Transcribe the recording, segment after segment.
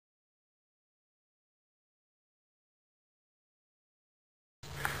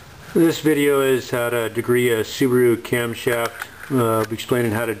This video is how to degree a Subaru camshaft.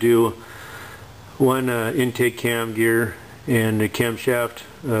 Explaining how to do one intake cam gear and a camshaft.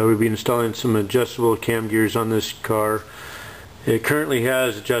 We'll be installing some adjustable cam gears on this car. It currently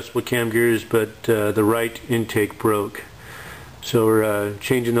has adjustable cam gears, but the right intake broke. So we're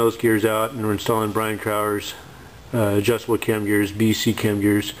changing those gears out, and we're installing Brian Crowder's adjustable cam gears, BC cam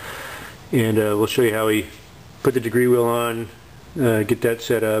gears. And we'll show you how we put the degree wheel on, get that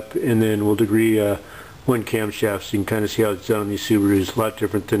set up, and then we'll degree one camshaft, so you can kind of see how it's done on these Subarus. A lot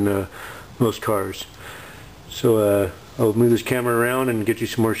different than most cars. So I'll move this camera around and get you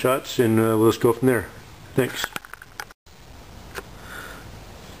some more shots, and we'll just go from there. Thanks.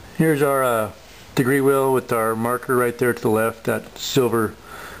 Here's our degree wheel with our marker right there to the left, that silver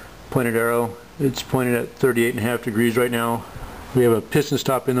pointed arrow. It's pointed at 38.5 degrees right now. We have a piston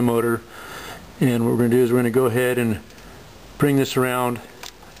stop in the motor, and what we're going to do is we're going to go ahead and bring this around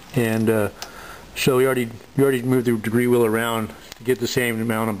and show we already moved the degree wheel around to get the same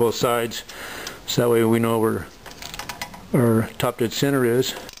amount on both sides, so that way we know where our top dead center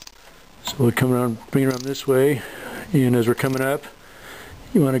is. So we'll come around, bring it around this way, and as we're coming up,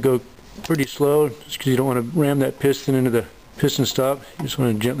 you want to go pretty slow, just because you don't want to ram that piston into the piston stop. You just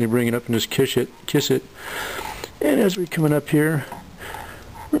want to gently bring it up and just kiss it. And as we're coming up here,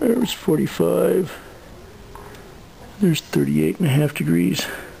 there's 45, there's 38.5 degrees.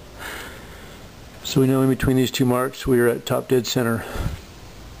 So we know in between these two marks we are at top dead center.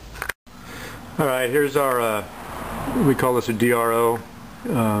 Alright, here's our, we call this a DRO.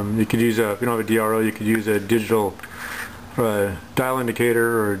 You could use if you don't have a DRO, you could use a digital dial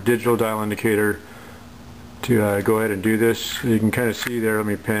indicator or digital dial indicator to go ahead and do this. You can kind of see there, let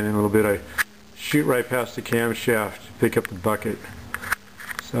me pan in a little bit, I shoot right past the camshaft to pick up the bucket.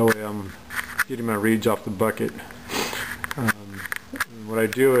 So that way I'm getting my reads off the bucket. What I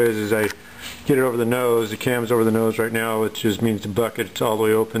do is I get it over the nose. The cam's over the nose right now, which just means the bucket's all the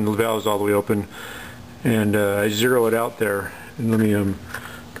way open, the valve's all the way open, and I zero it out there. And let me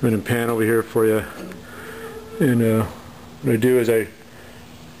come in and pan over here for you. And what I do is I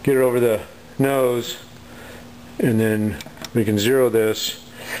get it over the nose, and then we can zero this,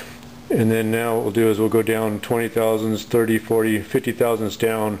 and then now what we'll do is we'll go down 20 thousandths, 30, 40, 50 thousandths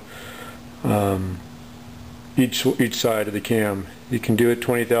down each side of the cam. You can do it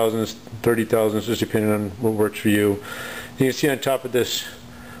 20 thousandths, 30 thousandths, just depending on what works for you. You can see on top of this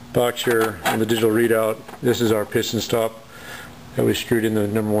box here on the digital readout, this is our piston stop that we screwed in the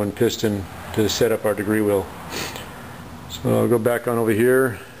 #1 piston to set up our degree wheel. So I'll go back on over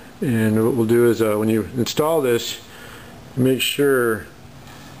here, and what we'll do is when you install this, make sure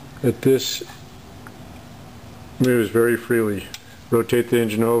that this moves very freely. Rotate the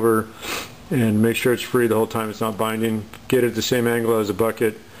engine over and make sure it's free the whole time, it's not binding. Get it at the same angle as the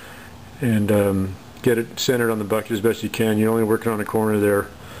bucket, and get it centered on the bucket as best you can. You're only working on a corner there,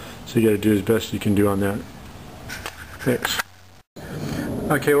 so you got to do as best you can do on that. Thanks.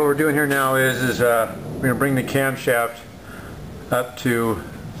 Okay, what we're doing here now is we're going to bring the camshaft up to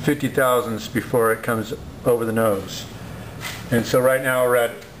 50 thousandths before it comes over the nose. And so right now we're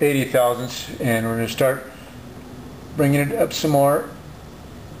at 80 thousandths, and we're going to start bringing it up some more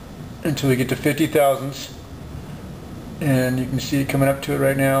until we get to 50 thousandths. And you can see it coming up to it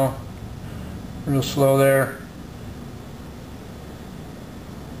right now, real slow there.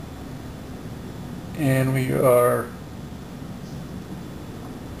 And we are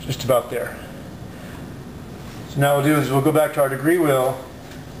just about there. So now what we'll do is we'll go back to our degree wheel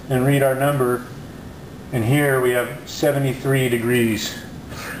and read our number, and here we have 73 degrees.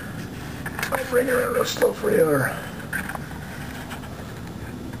 I'll bring it around real slow for you.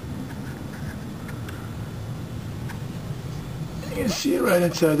 You can see it right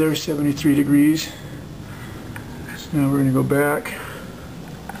inside there, 73 degrees. So now we're going to go back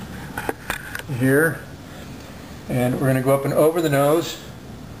here, and we're going to go up and over the nose.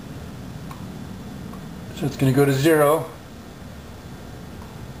 So it's going to go to 0,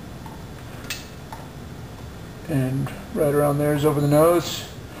 and right around there is over the nose,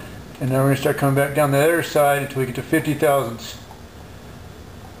 and now we're going to start coming back down the other side until we get to 50 thousandths.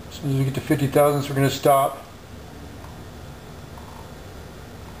 As soon as we get to 50 thousandths, we're going to stop.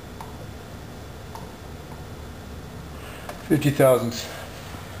 $50 thousandths.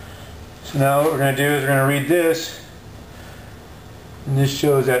 So now what we're going to do is we're going to read this, and this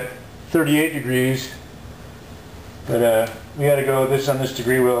shows at 38 degrees. But we got to go this on this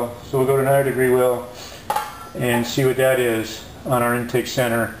degree wheel, so we'll go to another degree wheel and see what that is on our intake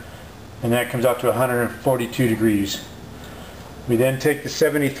center, and that comes out to 142 degrees. We then take the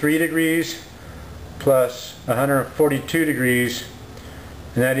 73 degrees plus 142 degrees,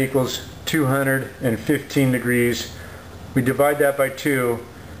 and that equals 215 degrees. We divide that by 2,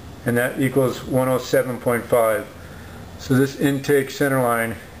 and that equals 107.5. So this intake center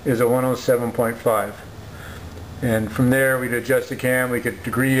line is a 107.5. And from there we'd adjust the cam, we could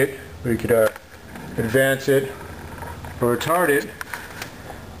degree it, we could advance it or retard it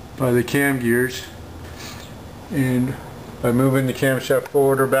by the cam gears, and by moving the camshaft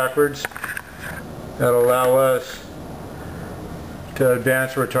forward or backwards, that'll allow us to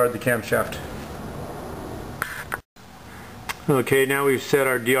advance or retard the camshaft. Okay, now we've set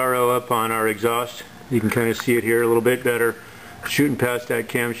our DRO up on our exhaust. You can kind of see it here a little bit better, shooting past that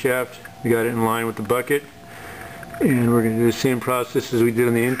camshaft. We got it in line with the bucket, and we're going to do the same process as we did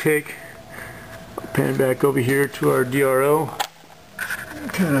on the intake. Pan back over here to our DRO,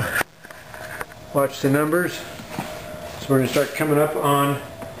 kind of watch the numbers. So we're going to start coming up on,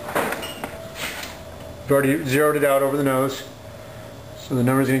 we've already zeroed it out over the nose, so the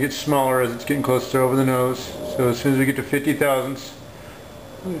number is going to get smaller as it's getting closer over the nose. So as soon as we get to 50 thousandths,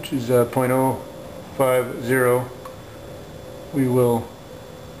 which is 0.050, we will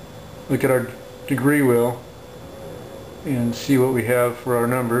look at our degree wheel and see what we have for our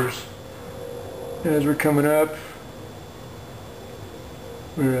numbers. As we're coming up,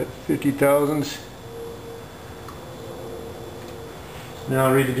 we're at 50 thousandths. Now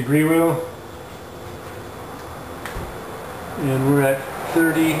I'll read the degree wheel, and we're at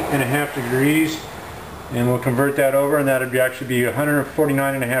 30.5 degrees, and we'll convert that over, and that would actually be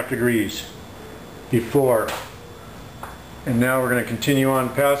 149.5 degrees before. And now we're going to continue on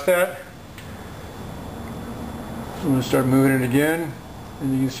past that. I'm going to start moving it again,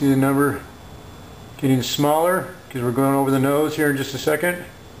 and you can see the number getting smaller because we're going over the nose here in just a second.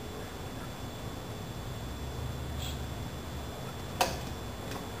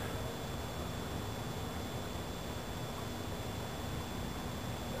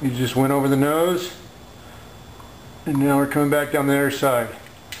 We just went over the nose, and now we're coming back down the other side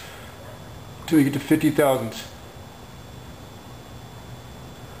until we get to 50 thousandths.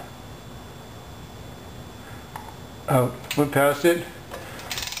 Out, went past it.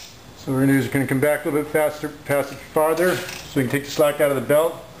 So what we're going to do is we're going to come back a little bit faster, past it farther, so we can take the slack out of the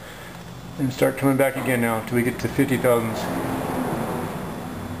belt and start coming back again now until we get to 50 thousandths.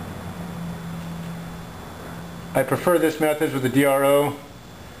 I prefer this method with the DRO.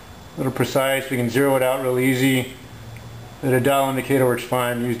 A little precise, we can zero it out real easy. But a dial indicator works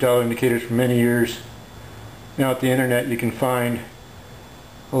fine. I've used dial indicators for many years. Now at the internet you can find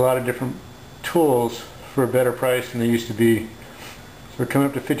a lot of different tools for a better price than they used to be. So we're coming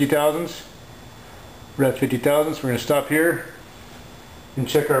up to 50 thousandths. We're at 50 thousandths. We're going to stop here and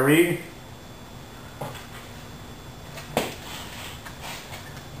check our read.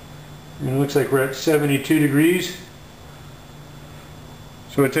 And it looks like we're at 72 degrees.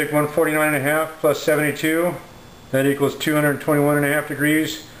 So we'll take 149.5 plus 72. That equals 221.5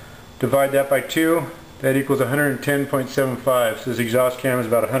 degrees. Divide that by 2. That equals 110.75. So this exhaust cam is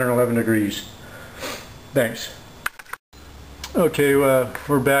about 111 degrees. Thanks. Okay,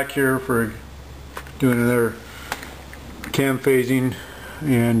 we're back here for doing another cam phasing,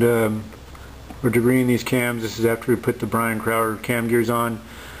 and we're degreeing these cams. This is after we put the Brian Crowder cam gears on.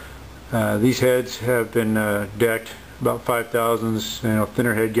 These heads have been decked about 5 thousandths,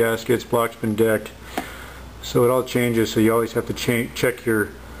 thinner head gaskets, block's been decked. So it all changes, so you always have to check your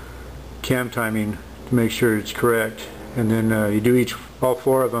cam timing to make sure it's correct. And then you do all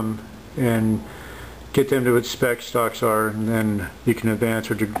 4 of them and get them to what spec stocks are, and then you can advance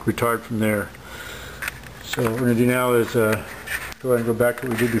or retard from there. So what we're going to do now is go ahead and go back to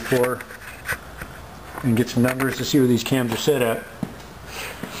what we did before and get some numbers to see where these cams are set at.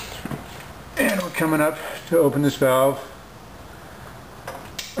 And we're coming up to open this valve,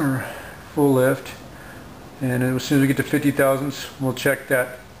 or full lift, and as soon as we get to 50 thousandths we'll check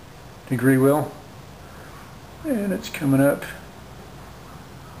that degree wheel, and it's coming up.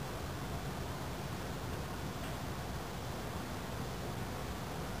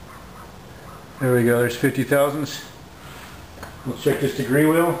 There we go, there's 50 thousandths. We'll check this degree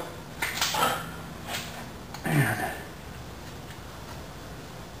wheel. And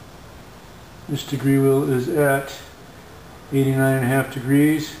this degree wheel is at 89.5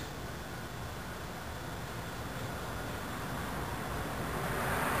 degrees.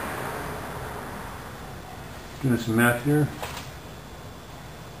 Doing some math here.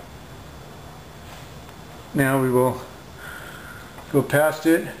 Now we will go past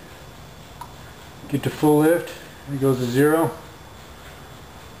it, get to full lift. It goes to 0.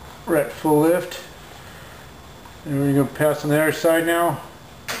 We're at full lift, and we're going to go past on the other side now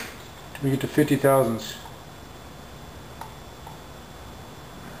till we get to 50 thousandths.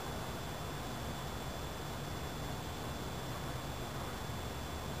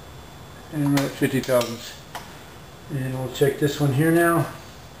 and we're at 50 thousandths. And we'll check this one here now.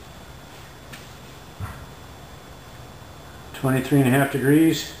 23.5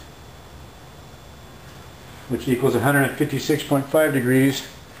 degrees, which equals 156.5 degrees.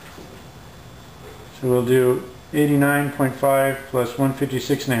 So we'll do 89.5 plus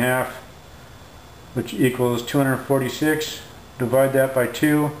 156.5, which equals 246. Divide that by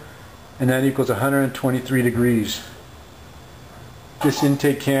 2, and that equals 123 degrees. This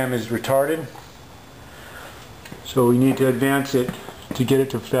intake cam is retarded, so we need to advance it to get it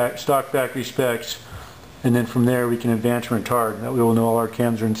to stock factory specs, and then from there we can advance and retard. That way we'll know all our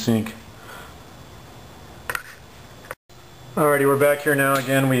cams are in sync. Alrighty, we're back here now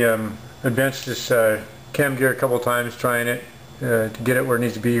again. We advanced this cam gear a couple times, trying it to get it where it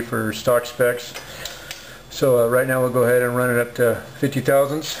needs to be for stock specs. So right now we'll go ahead and run it up to 50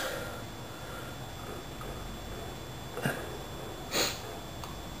 thousandths.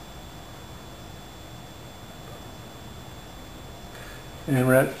 And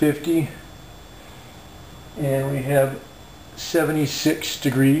we're at 50, and we have 76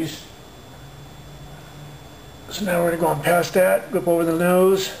 degrees. So now we're going to go on past that, go up over the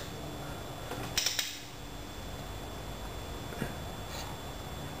nose.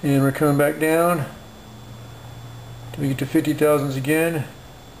 And we're coming back down till we get to 50 thousandths again.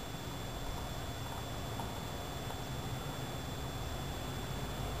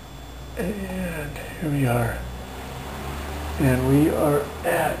 And here we are. And we are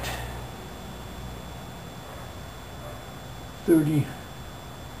at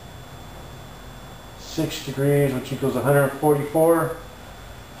 36 degrees, which equals 144.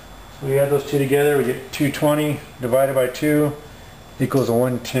 So we add those two together, we get 220 divided by 2 equals a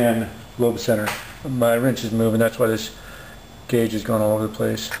 110 lobe center. My wrench is moving, that's why this gauge is going all over the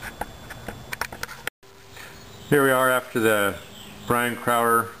place. Here we are after the Brian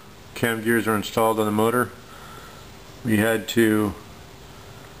Crowder cam gears are installed on the motor. We had to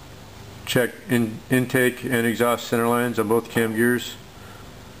check intake and exhaust center lines on both cam gears.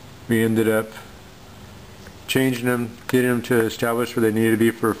 We ended up changing them, getting them to establish where they needed to be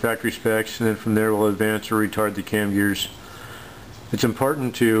for factory specs, and then from there we'll advance or retard the cam gears. It's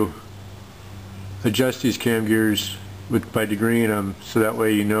important to adjust these cam gears by degreeing them, so that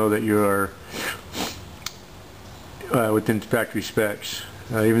way you know that you are within factory specs.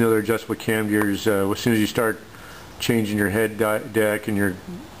 Even though they're adjustable cam gears, as soon as you start changing your head deck and your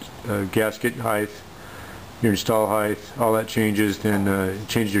gasket height, your install height, all that changes, then it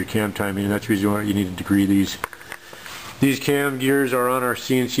changes your cam timing, and that's the reason why you need to degree these. These cam gears are on our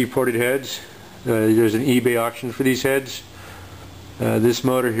CNC ported heads. There's an eBay auction for these heads. This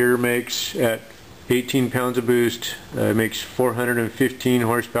motor here makes at 18 pounds of boost, makes 415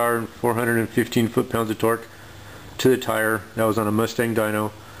 horsepower and 415 foot-pounds of torque to the tire. That was on a Mustang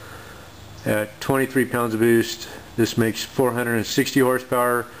dyno. At 23 pounds of boost, this makes 460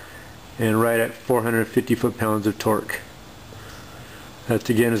 horsepower and right at 450 foot-pounds of torque. That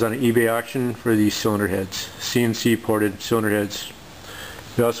again is on an eBay auction for these cylinder heads, CNC ported cylinder heads.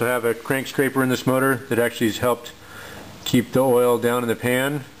 We also have a crank scraper in this motor that actually has helped keep the oil down in the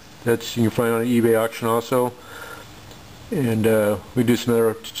pan. That's, you can find on an eBay auction also. And we do some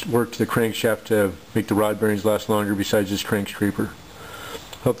other work to the crankshaft to make the rod bearings last longer besides this crank scraper.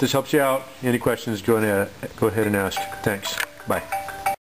 Hope this helps you out. Any questions, go ahead and ask. Thanks. Bye.